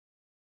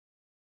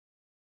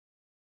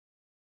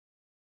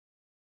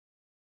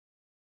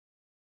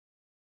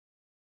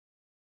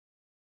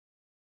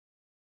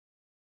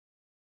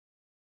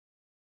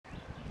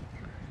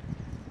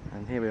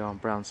And here we are on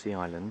Brownsea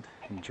Island,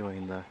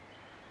 enjoying the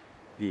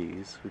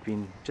views. We've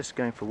been just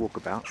going for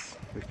walkabouts.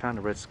 We found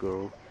a red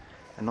squirrel,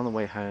 and on the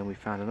way home we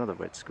found another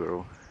red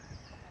squirrel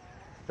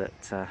that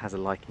has a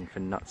liking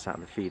for nuts out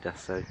of the feeder.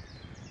 So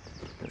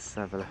let's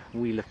have a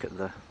wee look at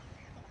the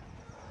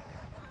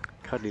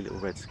cuddly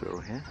little red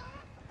squirrel here.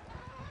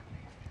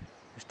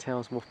 His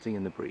tail's wafting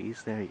in the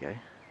breeze. There you go.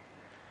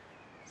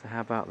 So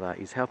how about that?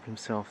 He's helping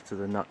himself to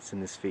the nuts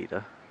in this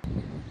feeder.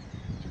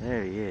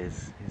 There he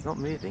is. He's not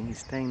moving, he's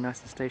staying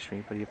nice and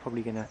stationary, but you're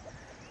probably going to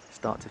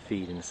start to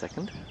feed in a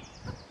second.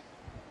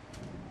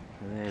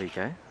 There we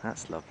go,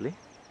 that's lovely.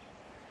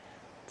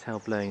 Tail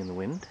blowing in the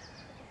wind.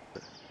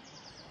 But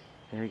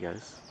there he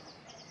goes.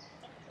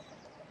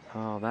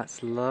 Oh,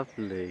 that's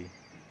lovely.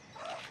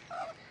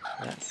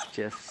 That's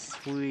just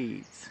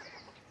sweet.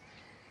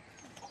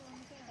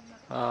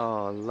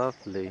 Oh,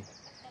 lovely.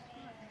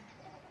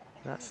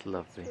 That's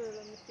lovely.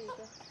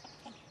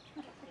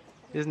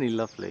 Isn't he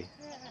lovely?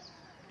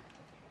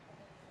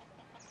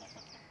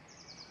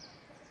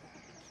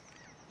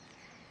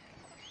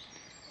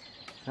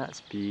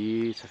 That's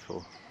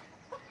beautiful.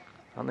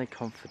 Aren't they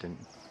confident?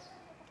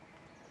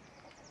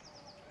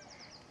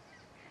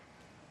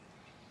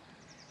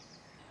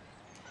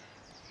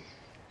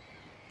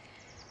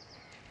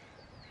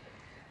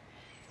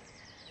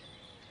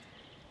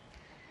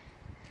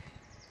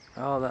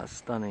 Oh, that's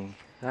stunning.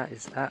 That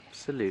is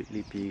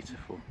absolutely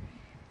beautiful.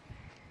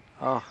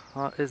 Oh,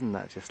 isn't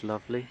that just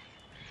lovely?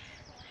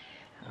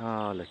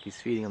 Oh, look,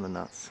 he's feeding on the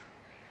nuts.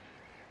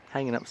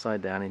 Hanging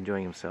upside down,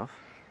 enjoying himself.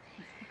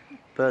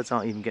 Birds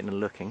aren't even getting a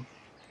looking.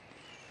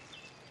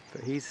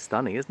 But he's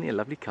stunning, isn't he? A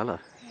lovely colour.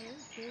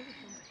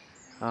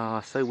 Oh,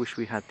 I so wish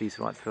we had these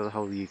right through the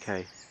whole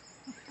UK.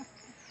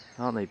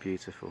 Aren't they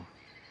beautiful?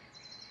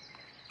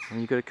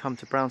 And you've got to come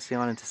to Brownsea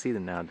Island to see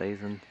them nowadays,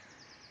 and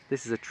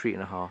this is a treat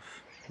and a half.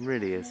 It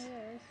really is.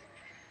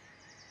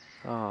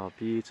 Oh,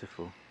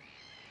 beautiful.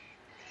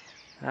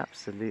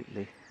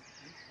 Absolutely.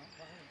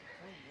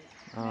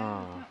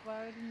 Oh.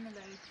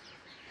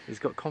 He's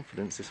got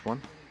confidence, this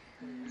one.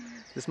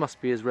 This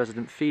must be his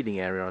resident feeding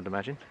area, I'd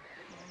imagine.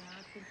 Yeah,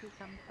 I think he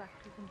comes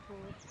backwards and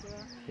forwards to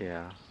that.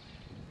 Yeah.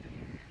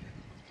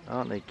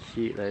 Aren't they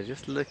cute though?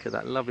 Just look at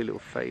that lovely little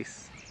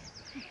face.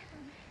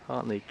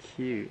 Aren't they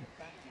cute?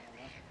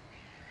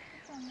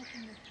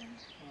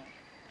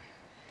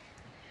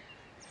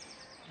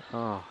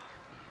 Oh.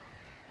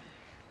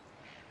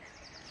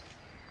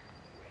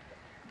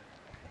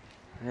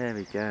 There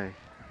we go.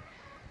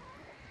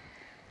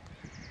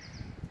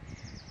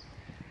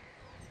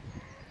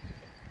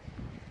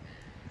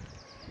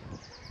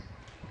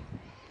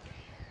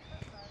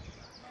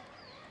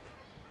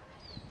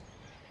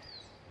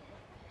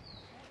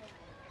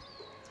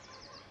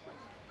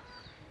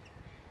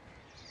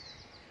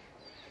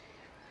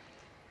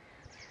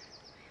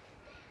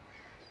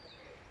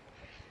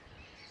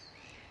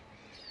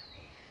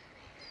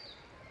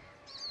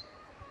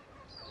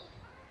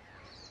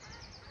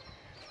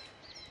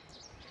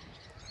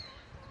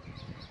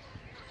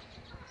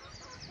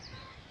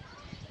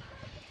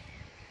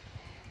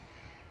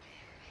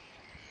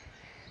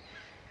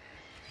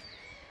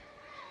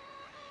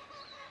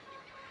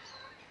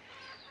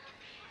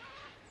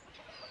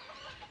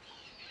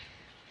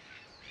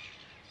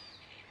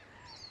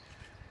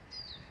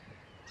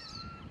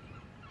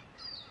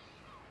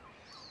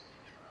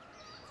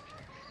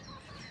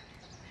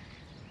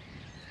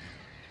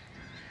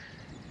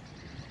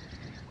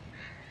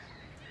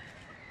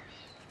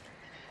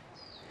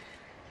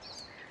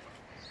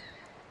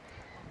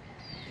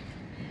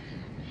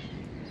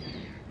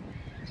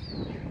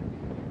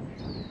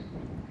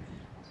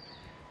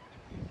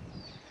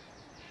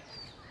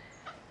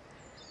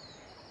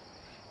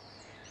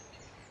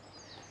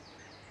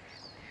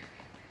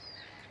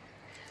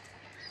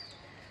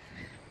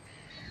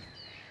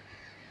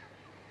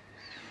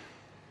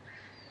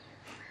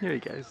 Here he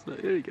goes,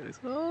 look, here he goes.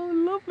 Oh,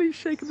 lovely, he's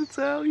shaking the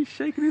tail, he's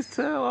shaking his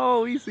tail.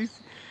 Oh,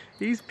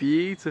 he's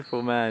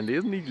beautiful, man,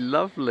 isn't he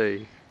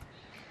lovely?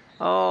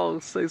 Oh,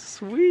 so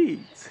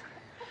sweet.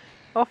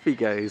 Off he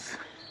goes,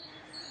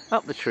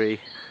 up the tree.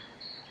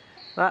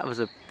 That was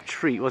a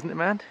treat, wasn't it,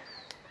 man?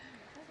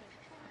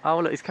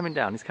 Oh, look, he's coming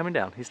down, he's coming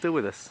down. He's still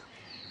with us.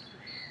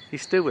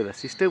 He's still with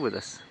us, he's still with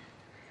us.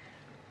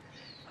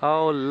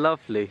 Oh,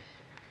 lovely.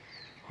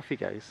 Off he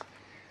goes.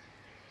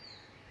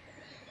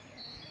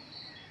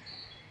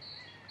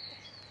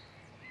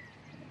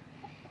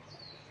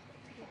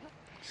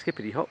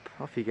 Skippity hop,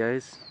 off he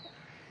goes.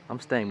 I'm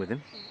staying with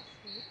him.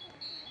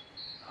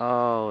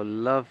 Oh,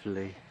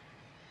 lovely.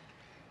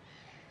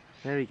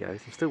 There he goes,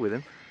 I'm still with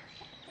him.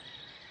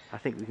 I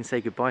think we can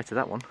say goodbye to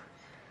that one.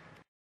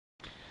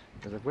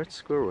 There's a red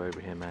squirrel over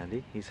here,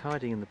 Mandy. He's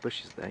hiding in the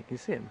bushes there. Can you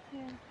see him?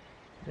 Yeah.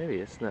 There he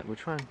is. Look, we'll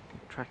try and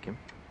track him.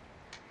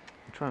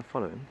 We'll try and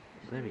follow him.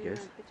 There he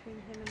goes. Between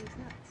him and his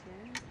nuts,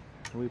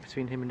 yeah? Are we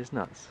between him and his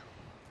nuts?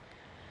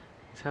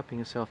 He's helping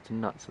himself to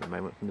nuts at the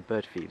moment from the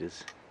bird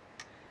feeders.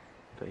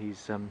 But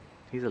he's a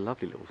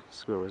lovely little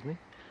squirrel, isn't he?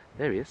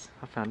 There he is.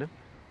 I found him.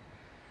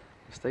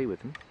 I'll stay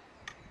with him.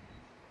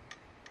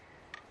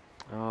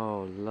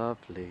 Oh,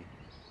 lovely.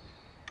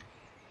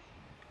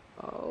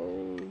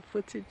 Oh,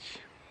 footage.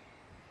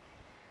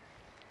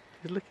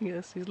 He's looking at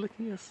us, he's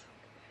looking at us.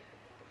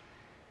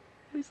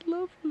 He's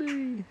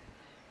lovely.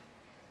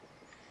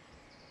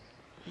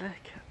 Look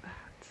at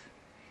that.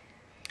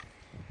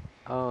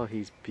 Oh,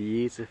 he's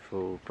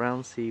beautiful.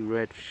 Brownsea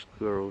red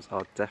squirrels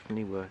are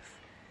definitely worth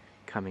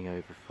coming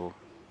over for.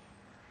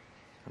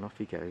 And off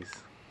he goes.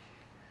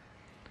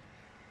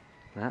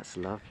 That's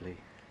lovely.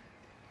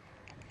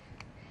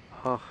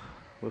 Oh,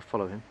 we'll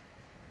follow him.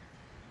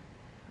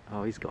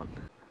 Oh, he's gone.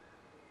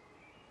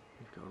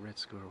 We've got a red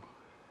squirrel.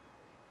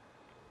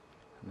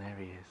 And there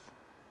he is.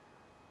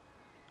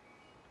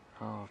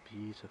 Oh,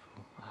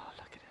 beautiful. Oh,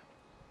 look at him.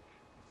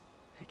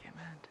 Hey, get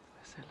man.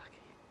 We're so lucky.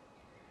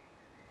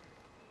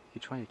 You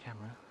try your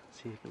camera,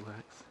 see if it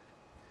works.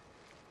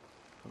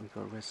 But we've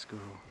got a red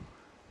squirrel.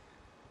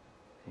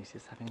 He's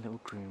just having a little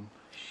groom.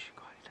 Shh,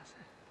 quiet, does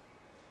it?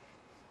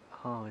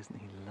 Oh, isn't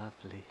he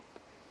lovely?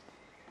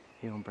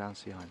 Here on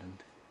Brownsea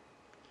Island.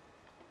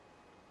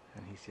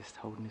 And he's just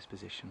holding his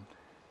position.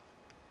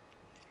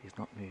 He's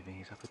not moving,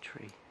 he's up a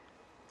tree.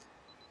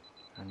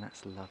 And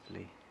that's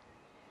lovely.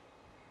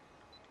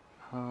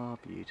 Ah,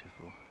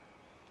 beautiful.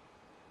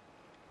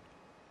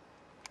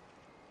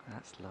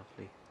 That's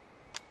lovely.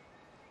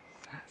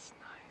 That's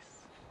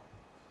nice.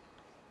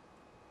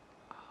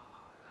 Oh,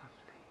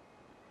 lovely.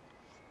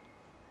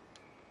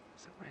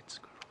 It's a red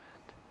squirrel,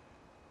 man.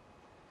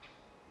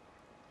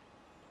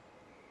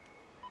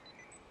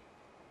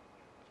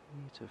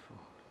 Beautiful.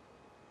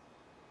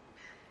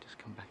 Just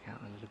come back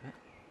out a little bit.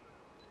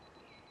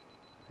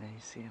 There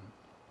you see him.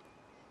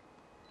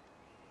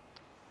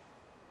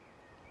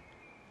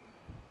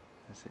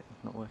 That's it,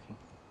 not working.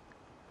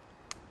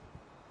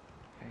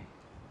 Okay.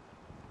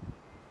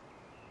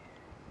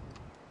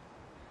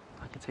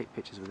 I can take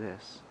pictures with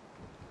this.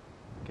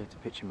 Go to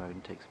picture mode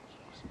and take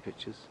some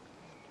pictures.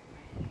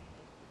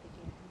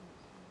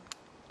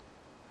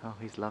 Oh,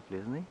 he's lovely,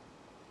 isn't he?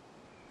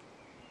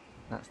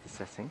 That's the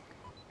setting.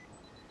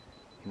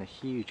 In a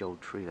huge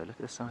old tree though. Look at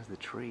the size of the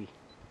tree.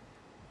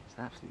 It's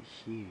absolutely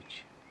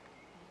huge.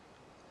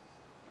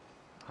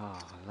 Oh,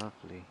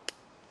 lovely.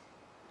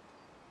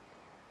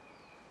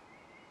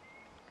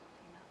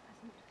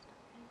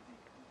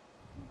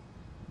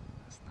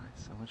 That's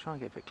nice. I'm going to try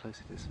and get a bit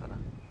closer to this fella. There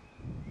he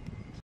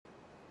is.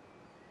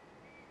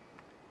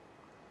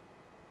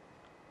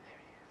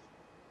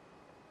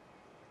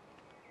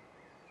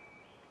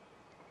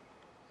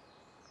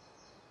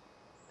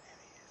 There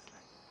he is,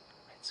 look.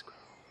 Red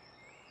squirrel.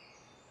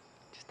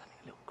 Just having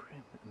a little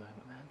groom at the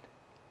moment, man.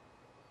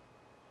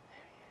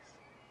 There he is.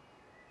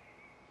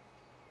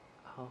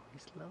 Oh,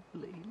 he's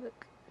lovely,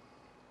 look.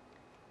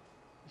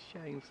 He's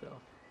showing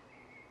himself.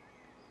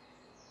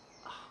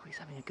 Oh, he's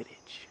having a good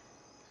itch.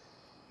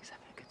 He's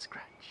having a good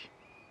scratch.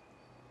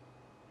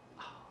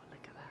 Oh,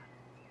 look at that.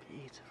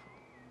 Beautiful.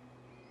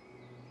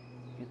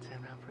 You can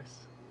turn around for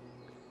us.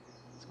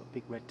 It's got a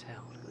big red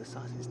tail. Look at the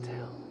size of his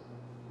tail.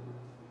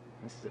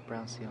 This is at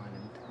Brownsea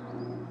Island.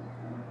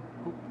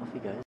 Oh, off he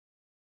goes.